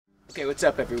Okay, what's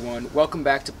up everyone? Welcome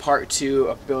back to part 2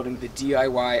 of building the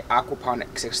DIY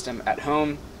aquaponics system at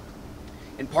home.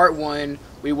 In part 1,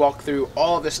 we walked through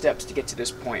all of the steps to get to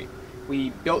this point. We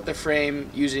built the frame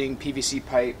using PVC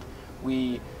pipe,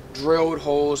 we drilled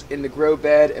holes in the grow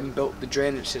bed and built the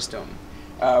drainage system.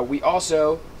 We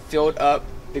also filled up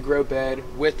the grow bed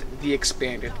with the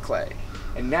expanded clay.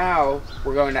 And now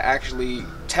we're going to actually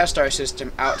test our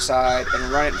system outside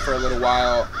and run it for a little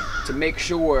while to make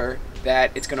sure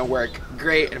that it's going to work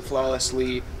great and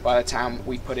flawlessly by the time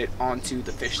we put it onto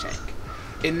the fish tank.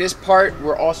 In this part,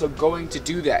 we're also going to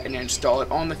do that and install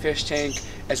it on the fish tank,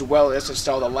 as well as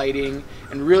install the lighting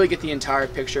and really get the entire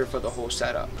picture for the whole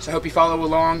setup. So I hope you follow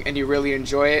along and you really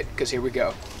enjoy it, because here we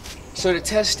go. So to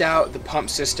test out the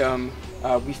pump system,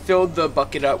 we filled the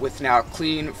bucket up with now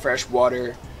clean, fresh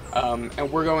water,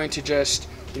 and we're going to just,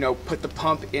 put the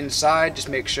pump inside, just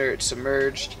make sure it's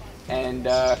submerged. And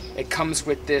it comes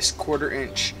with this 1/4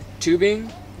 inch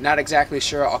tubing. Not exactly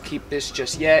sure I'll keep this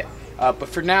just yet, but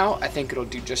for now I think it'll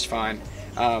do just fine.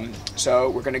 So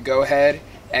we're gonna go ahead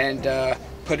and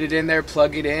put it in there,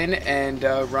 plug it in, and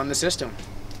run the system.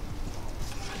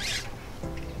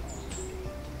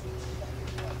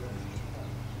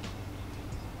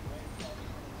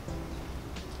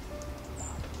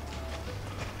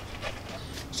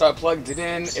 So I plugged it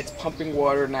in, it's pumping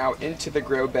water now into the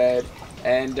grow bed,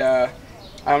 and I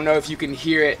don't know if you can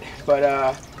hear it,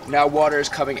 but now water is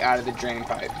coming out of the drain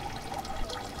pipe.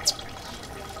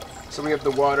 So we have the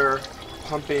water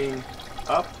pumping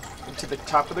up into the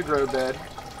top of the grow bed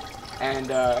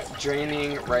and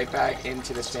draining right back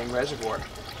into the same reservoir.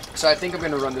 So I think I'm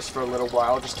going to run this for a little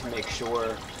while just to make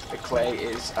sure the clay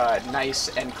is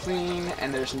nice and clean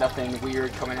and there's nothing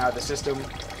weird coming out of the system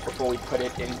before we put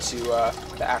it into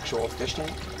the actual fish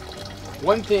tank.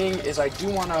 One thing is I do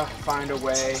want to find a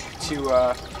way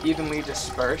to evenly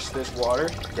disperse this water.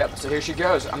 Yep, so here she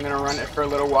goes. I'm going to run it for a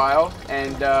little while,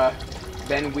 and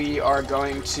then we are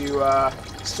going to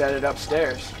set it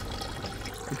upstairs.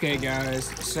 Okay guys,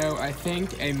 so I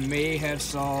think I may have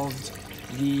solved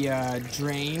the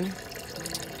drain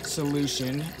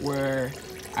solution, where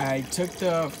I took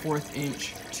the 1/4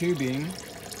 inch tubing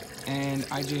and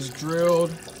I just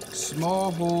drilled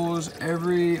small holes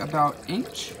every about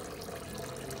inch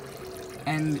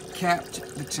and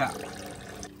capped the top.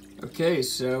 Okay,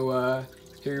 so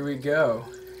here we go.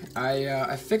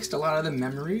 I fixed a lot of the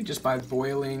memory just by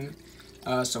boiling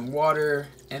some water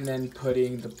and then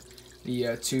putting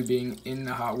the tubing in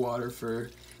the hot water for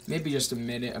maybe just a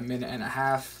minute and a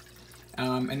half,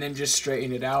 and then just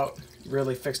straightened it out.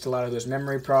 Really fixed a lot of those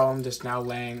memory problems. It's now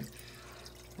laying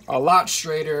a lot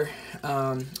straighter.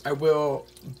 I will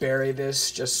bury this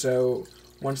just so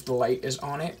once the light is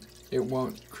on it, it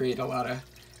won't create a lot of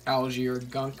algae or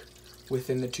gunk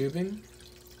within the tubing.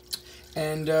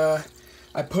 And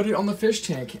I put it on the fish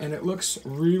tank and it looks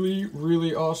really,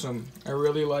 really awesome. I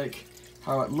really like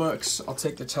how it looks. I'll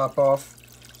take the top off.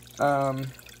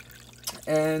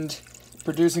 And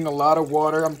producing a lot of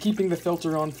water. I'm keeping the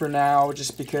filter on for now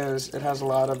just because it has a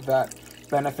lot of that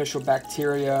beneficial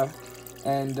bacteria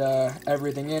and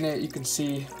everything in it. You can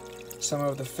see some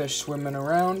of the fish swimming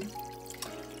around.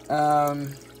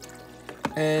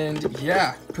 And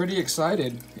yeah, pretty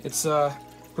excited. It's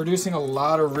producing a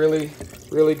lot of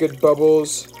really good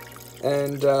bubbles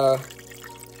and a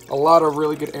lot of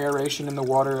really good aeration in the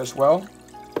water as well.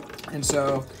 And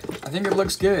so I think it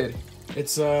looks good.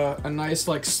 It's a nice,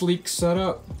 like, sleek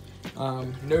setup.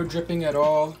 No dripping at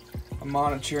all. I'm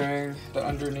monitoring the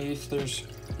underneath. There's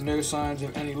no signs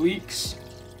of any leaks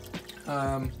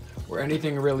or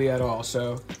anything really at all.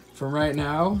 So from right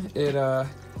now, it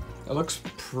looks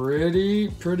pretty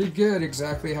good,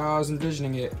 exactly how I was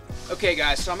envisioning it. Okay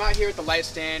guys, so I'm out here at the light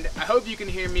stand. I hope you can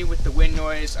hear me with the wind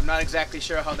noise. I'm not exactly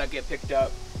sure how that get picked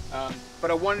up,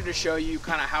 but I wanted to show you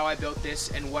kind of how I built this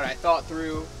and what I thought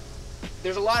through.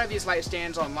 There's a lot of these light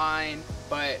stands online,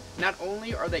 but not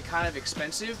only are they kind of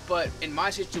expensive, but in my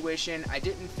situation, I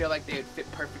didn't feel like they would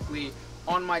fit perfectly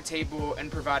on my table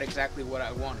and provide exactly what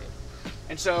I wanted.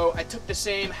 And so I took the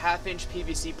same 1/2 inch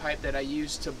PVC pipe that I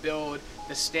used to build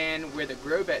the stand where the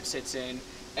grow bed sits in,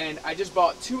 and I just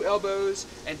bought 2 elbows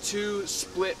and 2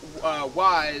 split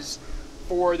Ys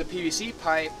for the PVC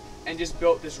pipe and just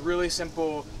built this really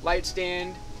simple light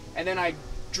stand. And then I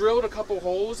drilled a couple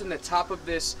holes in the top of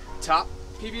this top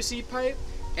PVC pipe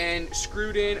and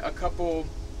screwed in a couple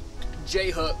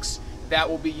J hooks that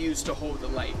will be used to hold the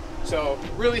light. So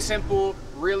really simple,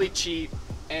 really cheap,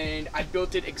 and I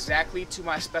built it exactly to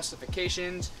my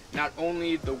specifications. Not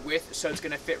only the width, so it's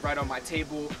gonna fit right on my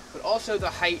table, but also the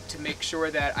height to make sure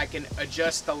that I can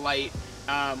adjust the light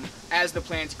as the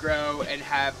plants grow and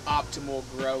have optimal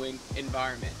growing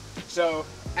environment. So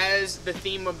as the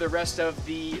theme of the rest of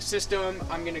the system,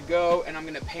 I'm gonna go and I'm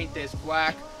gonna paint this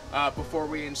black before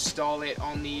we install it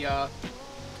on the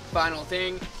final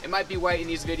thing. It might be white in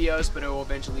these videos, but it will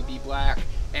eventually be black.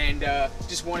 And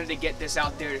just wanted to get this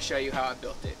out there to show you how I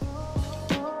built it.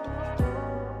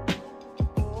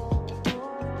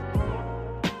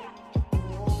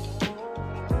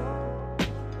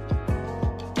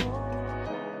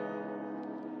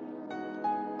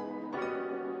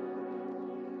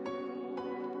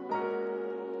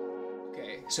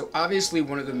 So obviously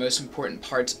one of the most important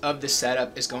parts of the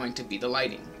setup is going to be the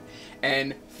lighting.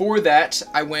 And for that,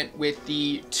 I went with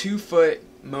the 2-foot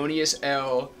Monius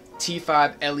L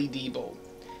T5 LED bulb.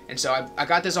 And so I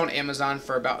got this on Amazon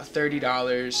for about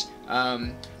 $30.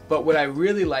 But what I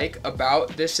really like about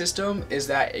this system is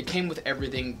that it came with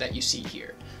everything that you see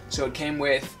here. So it came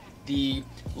with the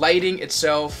lighting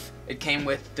itself, it came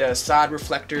with the side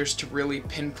reflectors to really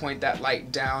pinpoint that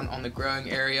light down on the growing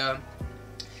area.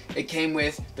 It came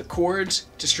with the cords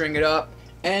to string it up,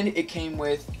 and it came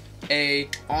with a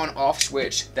on-off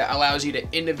switch that allows you to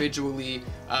individually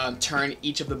turn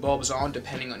each of the bulbs on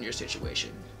depending on your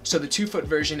situation. So the 2-foot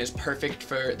version is perfect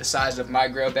for the size of my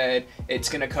grow bed. It's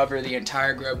going to cover the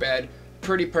entire grow bed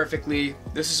pretty perfectly.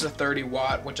 This is a 30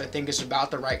 watt, which I think is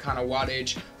about the right kind of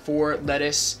wattage for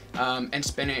lettuce and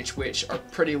spinach, which are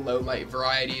pretty low light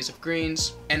varieties of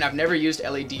greens. And I've never used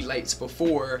LED lights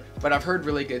before, but I've heard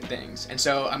really good things. And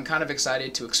so I'm kind of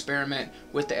excited to experiment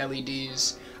with the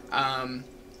LEDs.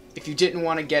 If you didn't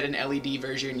want to get an LED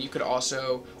version, you could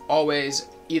also always,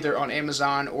 either on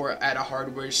Amazon or at a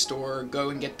hardware store, go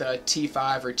and get the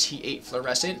T5 or T8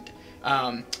 fluorescent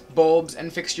bulbs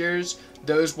and fixtures.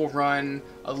 Those will run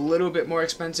a little bit more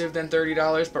expensive than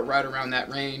 $30, but right around that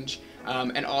range,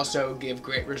 and also give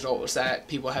great results that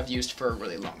people have used for a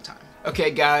really long time.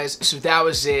 Okay guys, so that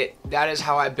was it. That is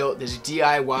how I built this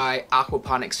DIY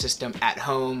aquaponics system at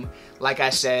home. Like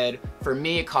I said, for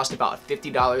me it cost about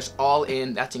 $50 all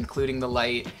in, that's including the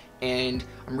light, and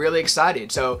I'm really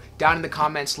excited. So down in the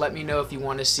comments, let me know if you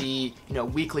want to see,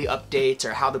 weekly updates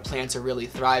or how the plants are really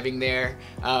thriving there.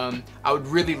 I would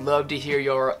really love to hear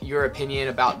your opinion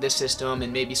about this system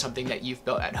and maybe something that you've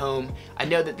built at home. I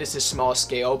know that this is small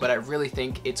scale, but I really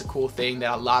think it's a cool thing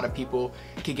that a lot of people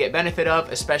could get benefit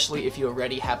of, especially if you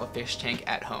already have a fish tank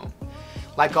at home.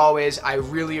 Like always, I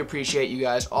really appreciate you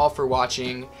guys all for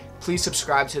watching. Please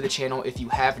subscribe to the channel if you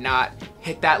have not.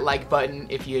 Hit that like button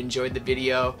if you enjoyed the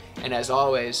video. And as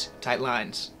always, tight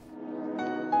lines.